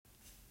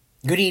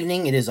Good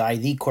evening, it is I,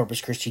 the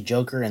Corpus Christi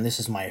Joker, and this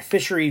is my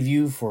official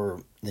review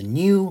for the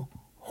new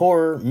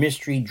horror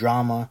mystery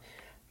drama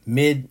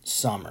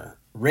Midsummer.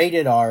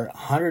 Rated R,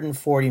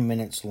 140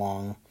 minutes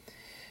long.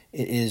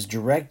 It is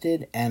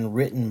directed and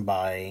written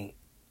by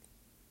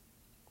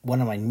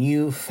one of my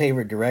new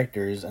favorite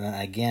directors, and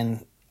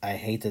again, I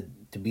hate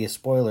to be a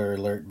spoiler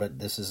alert, but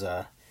this is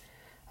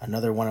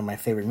another one of my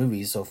favorite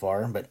movies so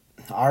far. But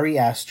Ari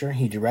Aster,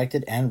 he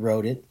directed and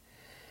wrote it.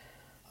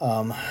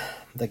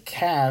 The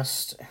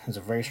cast is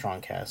a very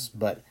strong cast,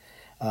 but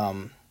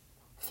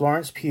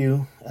Florence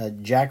Pugh,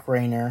 Jack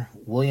Rayner,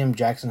 William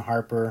Jackson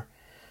Harper,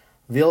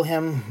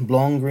 Wilhelm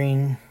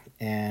Blomgren,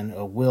 and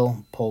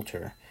Will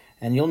Poulter.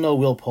 And you'll know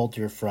Will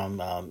Poulter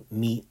from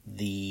Meet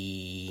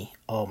the...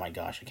 Oh my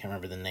gosh, I can't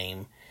remember the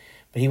name.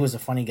 But he was a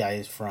funny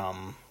guy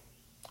from...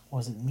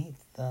 Was it Meet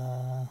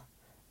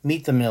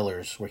the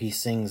Millers, where he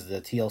sings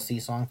the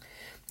TLC song.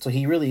 So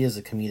he really is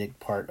a comedic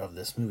part of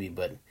this movie,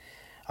 but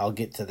I'll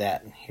get to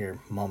that here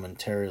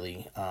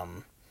momentarily.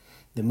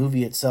 The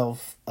movie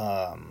itself,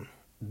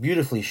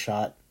 beautifully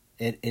shot.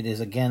 It is,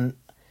 again,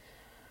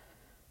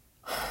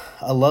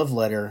 a love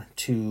letter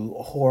to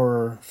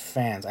horror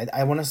fans.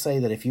 I want to say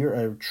that if you're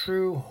a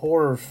true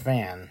horror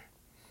fan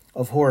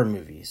of horror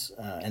movies,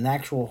 and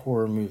actual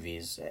horror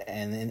movies,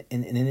 and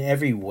in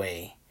every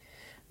way,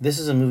 this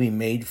is a movie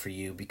made for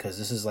you, because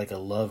this is like a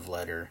love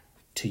letter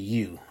to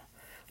you,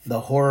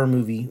 the horror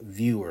movie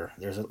viewer.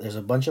 There's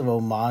a bunch of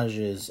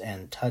homages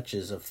and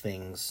touches of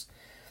things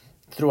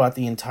throughout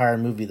the entire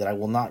movie that I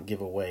will not give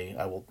away.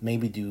 I will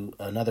maybe do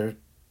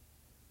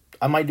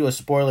I might do a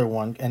spoiler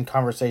one and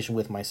conversation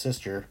with my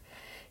sister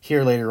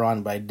here later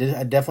on, but I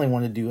definitely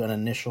want to do an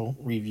initial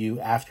review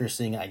after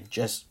seeing it. I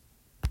just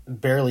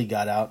barely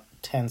got out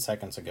 10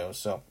 seconds ago.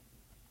 So,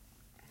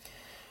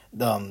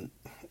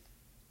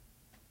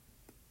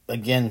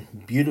 again,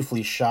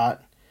 beautifully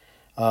shot.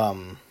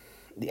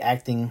 The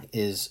acting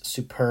is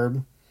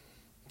superb.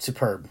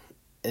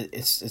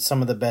 It's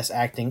some of the best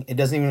acting. It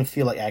doesn't even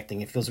feel like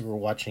acting. It feels like we're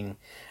watching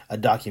a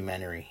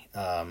documentary.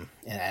 And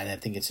I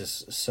think it's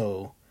just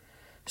so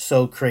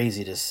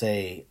crazy to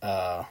say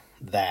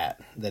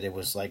that it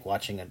was like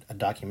watching a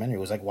documentary.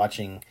 It was like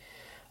watching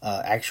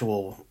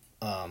actual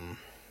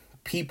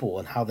people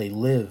and how they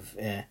live.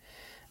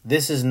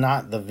 This is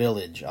not The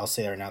Village. I'll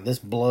say that right now.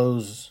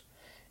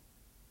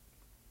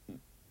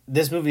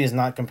 This movie is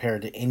not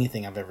compared to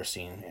anything I've ever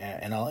seen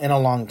in a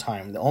long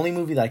time. The only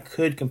movie that I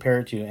could compare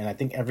it to, and I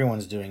think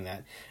everyone's doing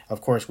that,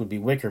 of course, would be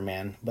Wicker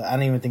Man. But I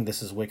don't even think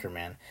this is Wicker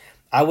Man.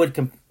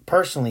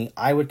 Personally,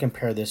 I would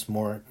compare this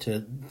more to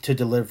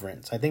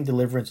Deliverance. I think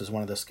Deliverance is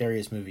one of the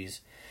scariest movies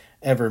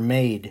ever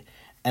made.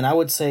 And I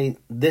would say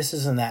this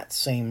is in that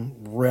same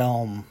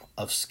realm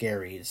of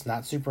scary. It's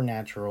not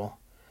supernatural.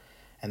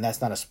 And that's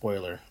not a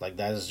spoiler. Like,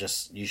 that is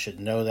just, you should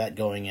know that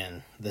going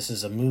in. This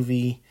is a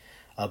movie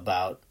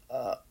about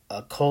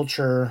a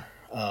culture,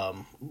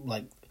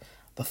 like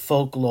the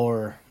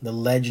folklore, the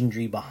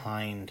legendary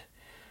behind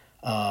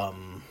a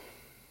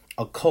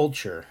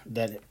culture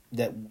that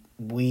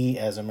we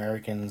as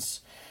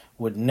Americans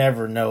would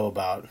never know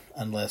about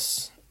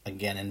unless,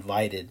 again,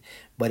 invited.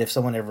 But if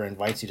someone ever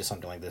invites you to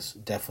something like this,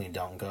 definitely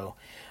don't go.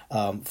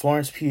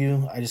 Florence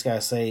Pugh, I just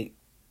gotta say,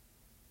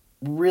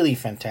 really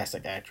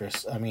fantastic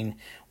actress. I mean,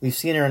 we've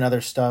seen her in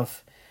other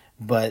stuff,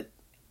 but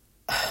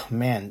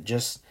man,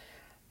 just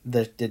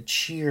the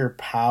sheer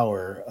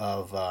power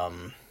of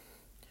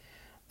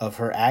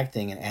her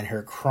acting and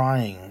her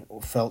crying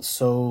felt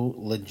so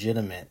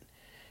legitimate.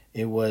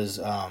 It was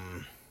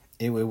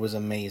it was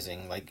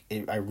amazing. Like,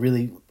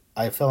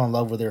 I fell in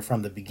love with her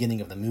from the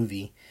beginning of the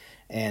movie,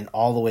 and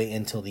all the way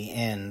until the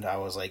end. I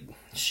was like,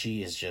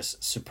 she is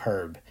just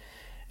superb.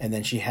 And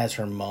then she has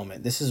her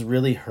moment. This is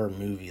really her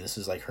movie. This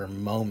is like her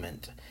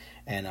moment.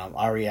 And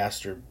Ari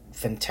Aster,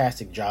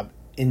 fantastic job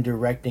in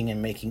directing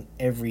and making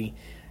every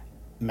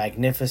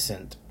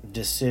magnificent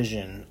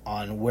decision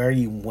on where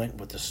you went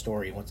with the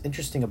story. What's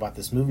interesting about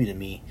this movie to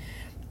me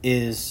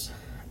is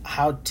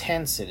how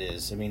tense it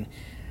is. I mean,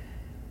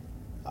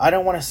 I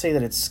don't want to say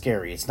that it's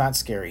scary. It's not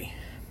scary.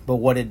 But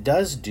what it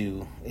does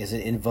do is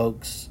it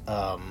invokes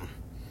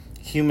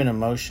human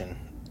emotion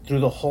through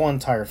the whole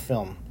entire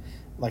film.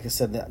 Like I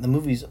said, the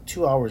movie's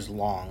 2 hours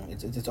long.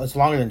 It's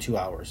longer than 2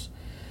 hours.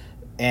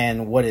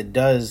 And what it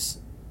does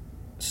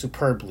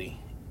superbly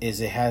is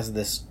it has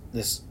this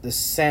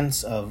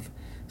sense of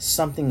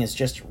something is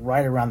just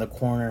right around the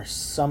corner.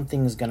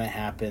 Something's going to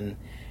happen,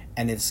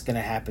 and it's going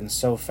to happen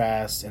so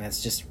fast, and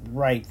it's just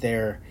right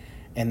there.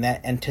 And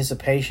that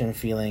anticipation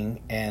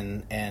feeling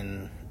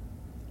and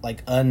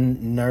like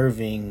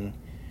unnerving,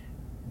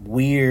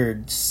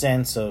 weird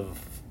sense of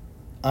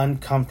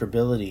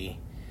uncomfortability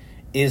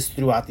is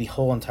throughout the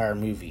whole entire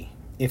movie,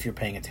 if you're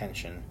paying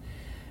attention.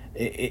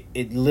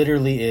 It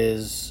literally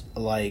is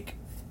like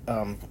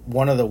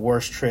one of the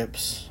worst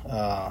trips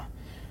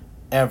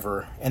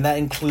ever, and that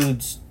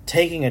includes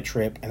taking a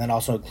trip, and then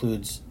also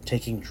includes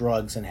taking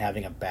drugs and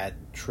having a bad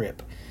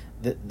trip.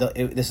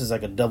 This is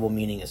like a double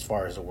meaning as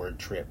far as the word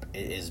trip.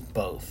 It is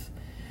both.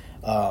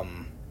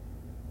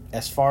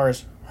 As far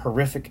as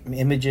horrific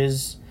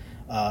images,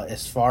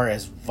 as far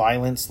as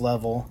violence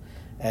level,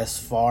 as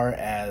far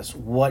as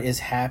what is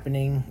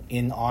happening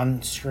in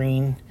on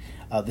screen.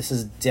 This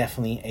is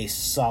definitely a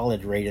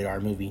solid rated R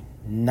movie.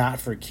 Not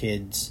for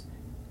kids.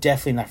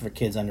 Definitely not for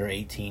kids under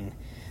 18.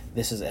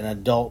 This is an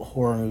adult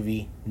horror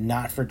movie,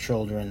 not for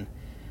children.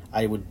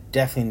 I would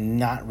definitely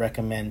not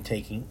recommend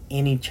taking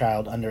any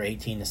child under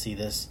 18 to see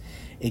this.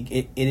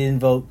 It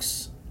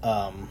invokes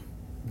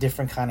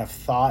different kind of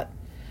thought,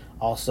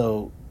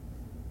 also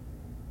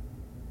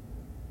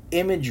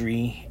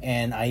imagery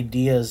and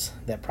ideas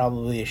that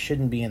probably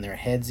shouldn't be in their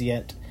heads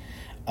yet.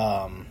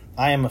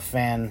 I am a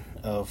fan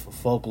of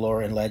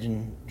folklore and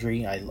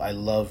legendary. I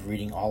love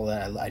reading all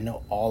of that. I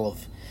know all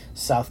of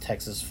South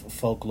Texas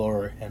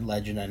folklore and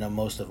legend. I know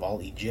most of all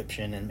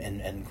Egyptian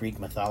and Greek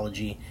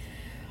mythology.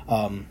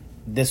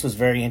 This was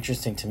very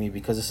interesting to me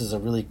because this is a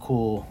really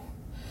cool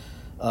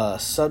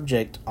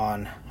subject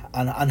on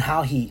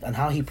how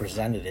he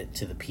presented it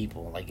to the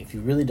people. Like, if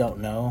you really don't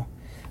know,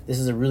 this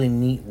is a really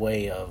neat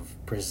way of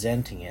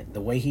presenting it.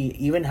 The way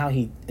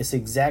it's the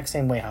exact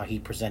same way how he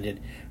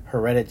presented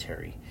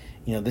Hereditary.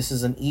 You know, this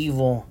is an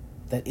evil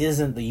that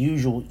isn't the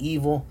usual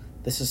evil.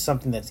 This is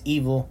something that's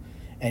evil,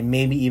 and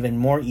maybe even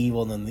more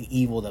evil than the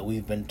evil that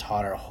we've been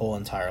taught our whole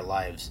entire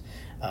lives.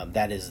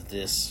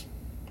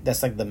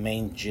 That's like the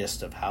main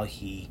gist of how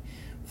he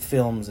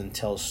films and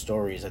tells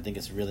stories. I think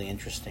it's really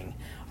interesting.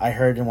 I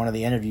heard in one of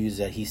the interviews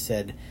that he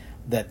said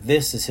that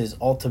this is his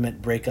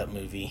ultimate breakup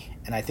movie,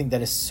 and I think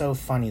that is so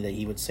funny that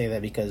he would say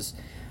that, because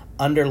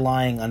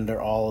underlying under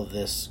all of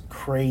this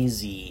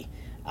crazy,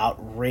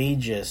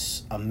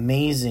 outrageous,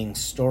 amazing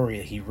story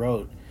that he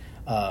wrote,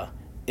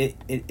 it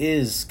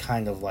is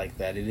kind of like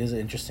that. It is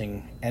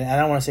interesting, and I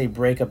don't want to say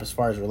breakup as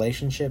far as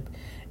relationship.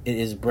 It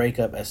is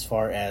breakup as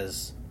far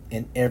as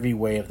in every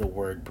way of the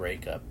word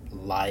breakup.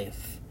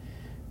 Life,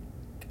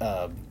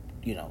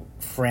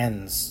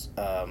 friends,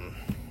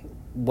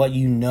 what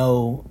you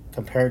know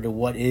compared to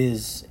what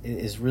is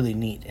really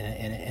neat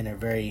in a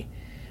very,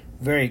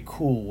 very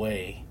cool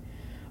way.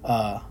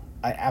 I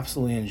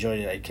absolutely enjoyed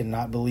it. I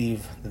cannot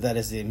believe that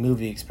is the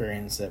movie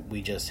experience that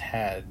we just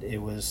had.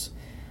 It was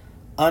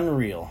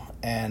unreal,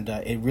 and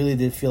it really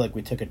did feel like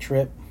we took a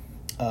trip.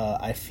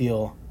 I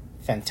feel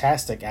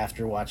fantastic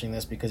after watching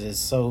this because it's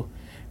so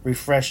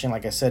refreshing,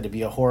 like I said, to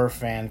be a horror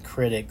fan,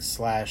 critic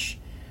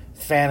 /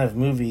 fan of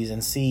movies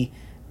and see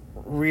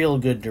real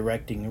good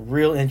directing,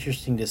 real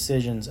interesting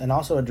decisions, and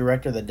also a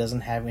director that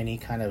doesn't have any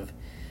kind of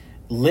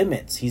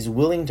limits. He's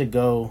willing to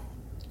go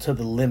to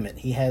the limit.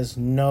 He has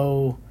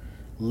no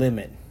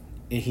limit.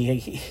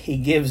 He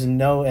gives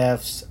no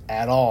F's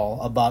at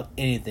all about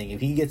anything.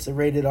 If he gets a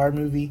rated R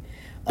movie,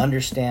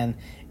 understand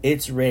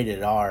it's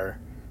rated R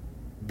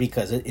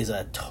because it is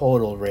a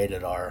total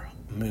rated R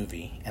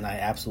movie, and I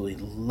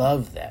absolutely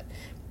love that.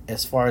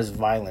 As far as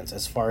violence,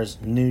 as far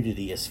as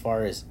nudity, as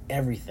far as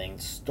everything,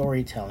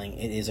 storytelling,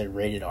 it is a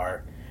rated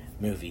R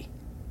movie.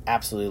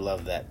 Absolutely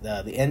love that.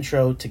 The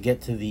intro to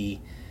get to the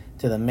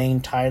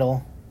main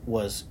title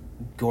was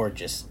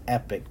gorgeous,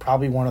 epic,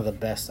 probably one of the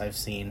best I've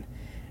seen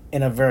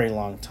in a very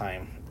long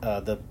time.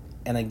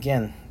 And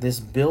again, this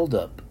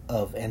buildup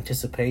of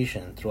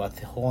anticipation throughout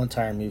the whole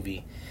entire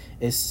movie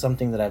is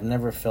something that I've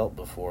never felt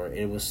before.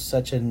 It was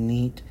such a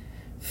neat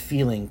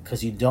feeling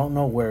because you don't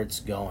know where it's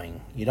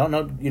going. You don't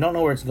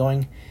know where it's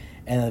going,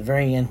 and at the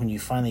very end, when you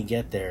finally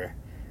get there,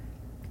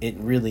 it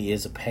really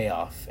is a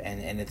payoff,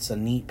 and it's a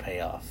neat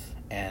payoff.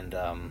 And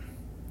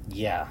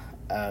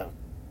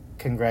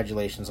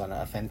congratulations on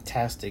a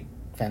fantastic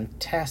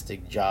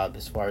job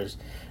as far as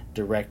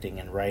directing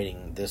and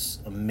writing this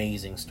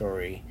amazing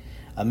story,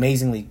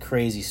 amazingly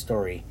crazy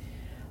story.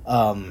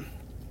 I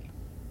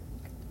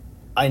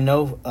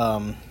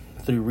know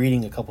through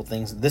reading a couple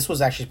things, this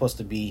was actually supposed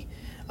to be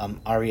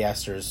Ari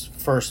Aster's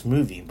first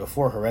movie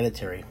before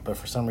Hereditary, but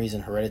for some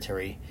reason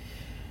Hereditary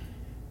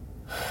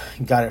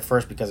got it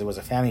first because it was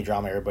a family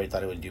drama. Everybody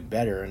thought it would do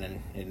better,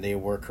 and they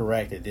were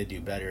correct. It did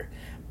do better.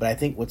 But I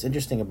think what's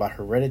interesting about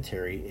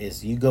Hereditary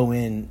is you go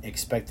in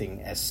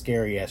expecting as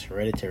scary as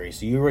Hereditary,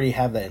 so you already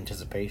have that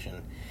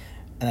anticipation.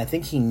 And I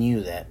think he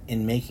knew that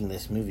in making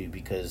this movie,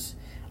 because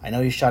I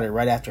know he shot it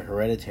right after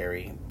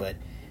Hereditary, but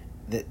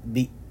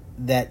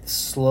that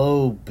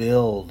slow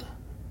build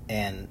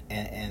and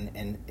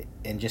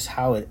just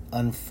how it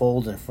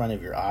unfolds in front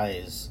of your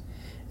eyes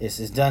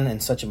is done in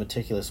such a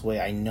meticulous way.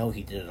 I know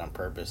he did it on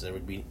purpose. It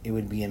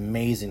would be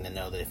amazing to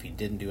know that if he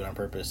didn't do it on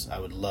purpose. I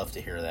would love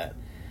to hear that.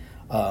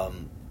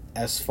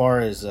 As far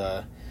as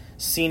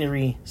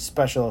scenery,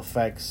 special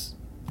effects,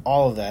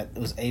 all of that, it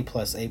was A+.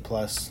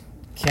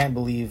 Can't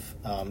believe.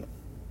 I'm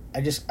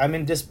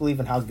in disbelief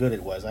in how good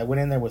it was. I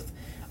went in there with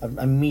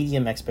a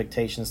medium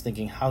expectations,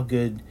 thinking how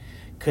good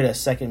could a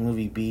second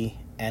movie be,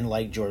 and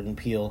like Jordan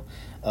Peele,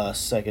 a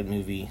second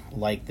movie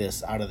like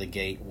this out of the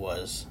gate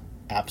was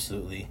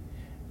absolutely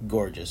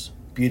gorgeous,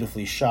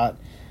 beautifully shot.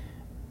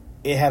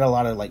 It had a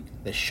lot of like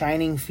the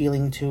Shining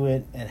feeling to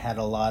it. It had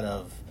a lot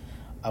of,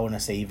 I want to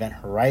say, Event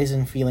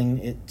Horizon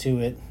feeling to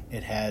it.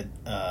 It had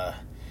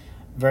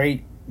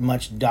very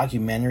much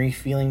documentary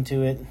feeling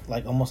to it,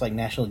 like almost like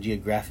National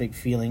Geographic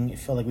feeling. It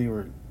felt like we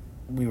were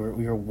we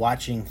were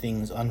watching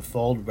things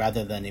unfold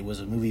rather than it was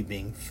a movie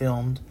being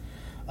filmed.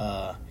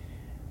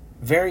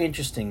 Very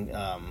interesting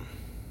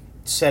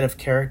set of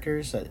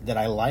characters that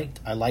I liked.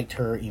 I liked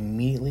her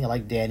immediately. I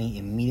liked Dani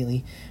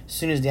immediately. As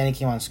soon as Dani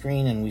came on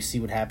screen and we see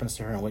what happens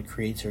to her and what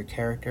creates her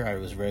character, I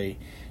was very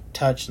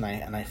touched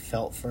and I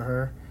felt for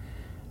her.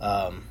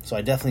 So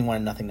I definitely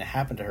wanted nothing to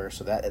happen to her.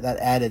 So that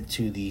added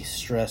to the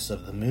stress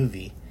of the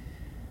movie.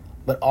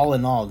 But all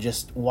in all,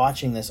 just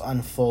watching this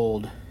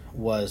unfold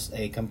was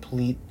a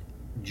complete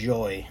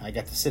joy. I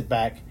got to sit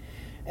back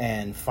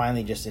and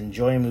finally just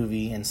enjoy a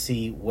movie and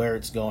see where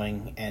it's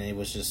going, and it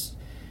was just,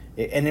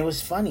 and it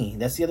was funny.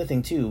 That's the other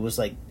thing too. It was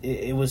like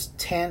it was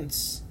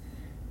tense,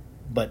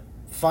 but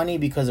funny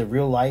because of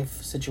real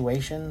life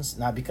situations,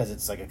 not because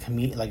it's like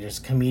like there's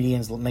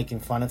comedians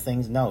making fun of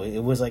things. No, it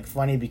was like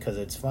funny because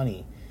it's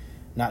funny,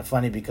 not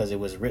funny because it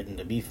was written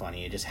to be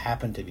funny. It just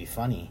happened to be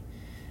funny.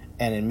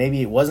 And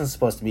maybe it wasn't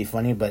supposed to be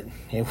funny, but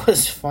it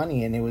was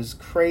funny and it was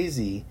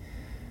crazy.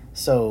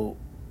 So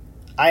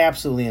I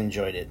absolutely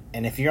enjoyed it.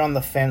 And if you're on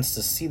the fence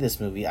to see this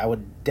movie, I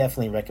would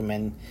definitely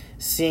recommend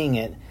seeing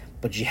it.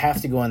 But you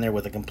have to go in there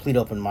with a complete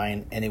open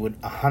mind. And it would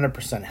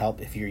 100%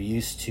 help if you're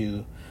used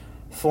to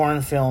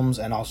foreign films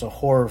and also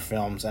horror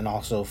films and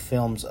also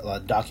films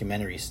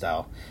documentary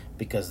style.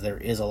 Because there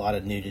is a lot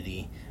of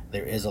nudity,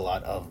 there is a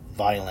lot of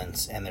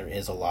violence, and there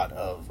is a lot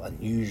of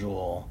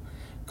unusual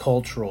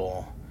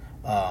cultural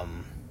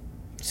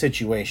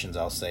situations,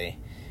 I'll say,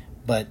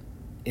 but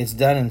it's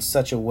done in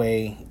such a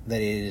way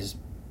that it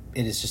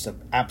is just an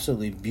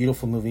absolutely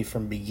beautiful movie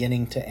from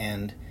beginning to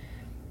end.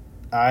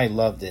 I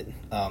loved it.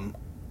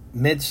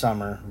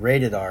 Midsommar,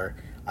 rated R,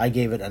 I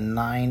gave it a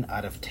 9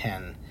 out of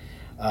 10.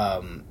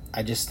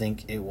 I just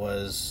think it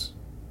was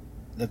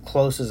the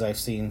closest I've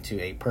seen to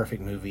a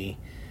perfect movie.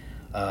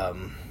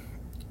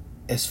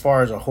 As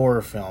far as a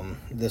horror film,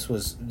 this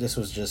was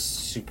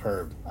just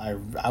superb.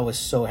 I was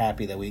so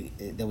happy that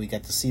we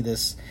got to see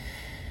this,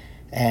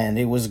 and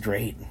it was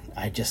great.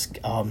 I just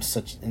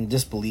such in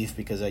disbelief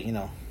because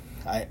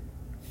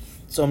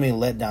so many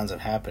letdowns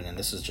have happened, and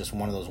this is just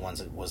one of those ones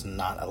that was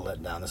not a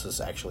letdown. This is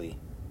actually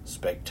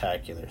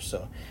spectacular.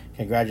 So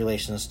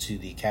congratulations to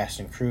the cast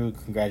and crew.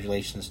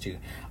 Congratulations to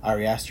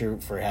Ari Aster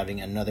for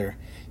having another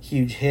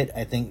huge hit.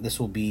 I think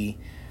this will be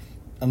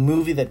a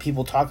movie that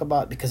people talk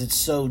about because it's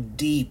so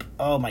deep.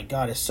 Oh my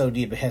god, it's so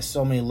deep. It has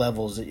so many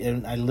levels.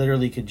 And I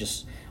literally could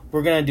just...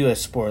 We're going to do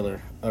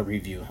a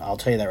review. I'll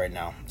tell you that right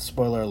now.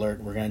 Spoiler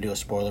alert, we're going to do a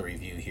spoiler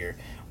review here.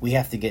 We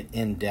have to get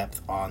in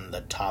depth on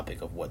the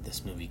topic of what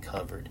this movie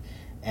covered.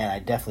 And I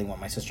definitely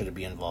want my sister to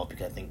be involved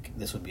because I think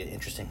this would be an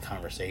interesting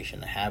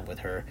conversation to have with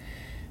her.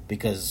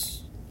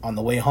 Because on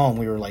the way home,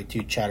 we were like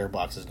two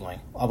chatterboxes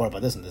going, oh, what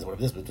about this and this? What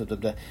about this? Blah, blah,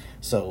 blah.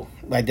 So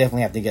I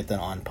definitely have to get that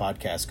on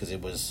podcast because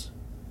it was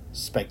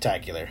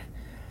spectacular.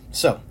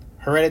 So,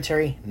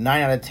 Hereditary,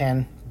 9 out of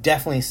 10.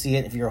 Definitely see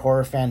it if you're a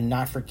horror fan.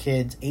 Not for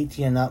kids,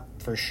 18 and up,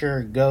 for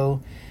sure,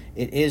 go.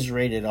 It is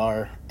rated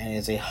R, and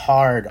it's a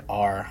hard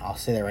R. I'll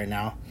say that right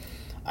now.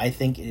 I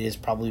think it is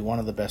probably one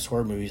of the best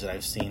horror movies that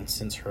I've seen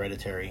since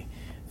Hereditary.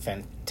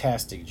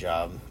 Fantastic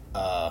job.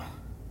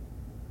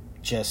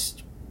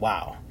 Just,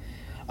 wow.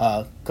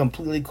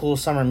 Completely cool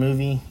summer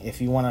movie. If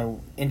you want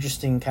an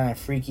interesting, kind of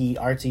freaky,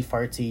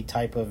 artsy-fartsy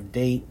type of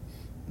date,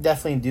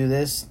 definitely do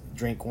this.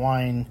 Drink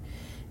wine,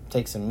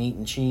 take some meat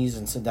and cheese,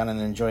 and sit down and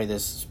enjoy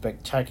this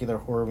spectacular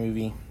horror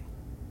movie.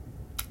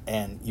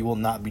 And you will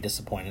not be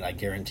disappointed, I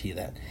guarantee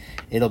that.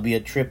 It'll be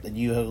a trip that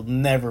you will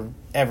never,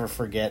 ever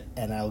forget.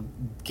 And I'll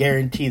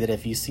guarantee that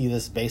if you see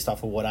this based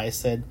off of what I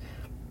said,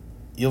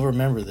 you'll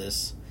remember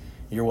this.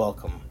 You're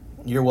welcome.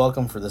 You're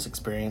welcome for this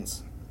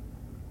experience.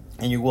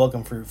 And you're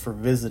welcome for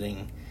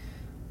visiting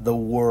the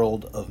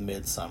world of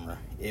Midsommar.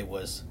 It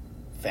was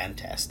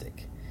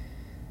fantastic.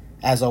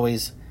 As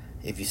always,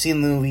 if you've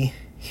seen the movie,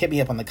 hit me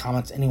up on the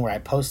comments anywhere I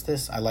post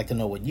this. I'd like to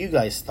know what you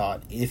guys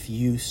thought if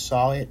you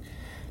saw it.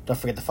 Don't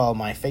forget to follow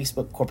my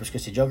Facebook, Corpus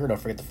Christi Joker. Don't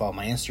forget to follow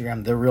my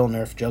Instagram, The Real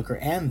Nerf Joker,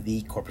 and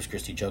The Corpus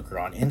Christi Joker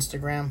on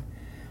Instagram.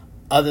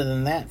 Other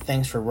than that,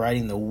 thanks for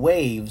riding the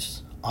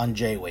waves on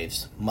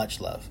J-Waves.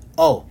 Much love.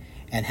 Oh,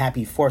 and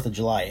happy 4th of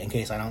July, in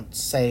case I don't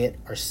say it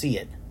or see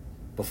it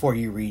before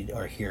you read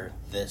or hear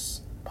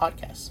this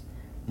podcast.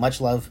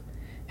 Much love.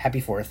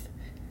 Happy 4th.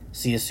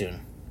 See you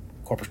soon.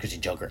 Corpus Christi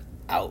Joker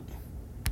out.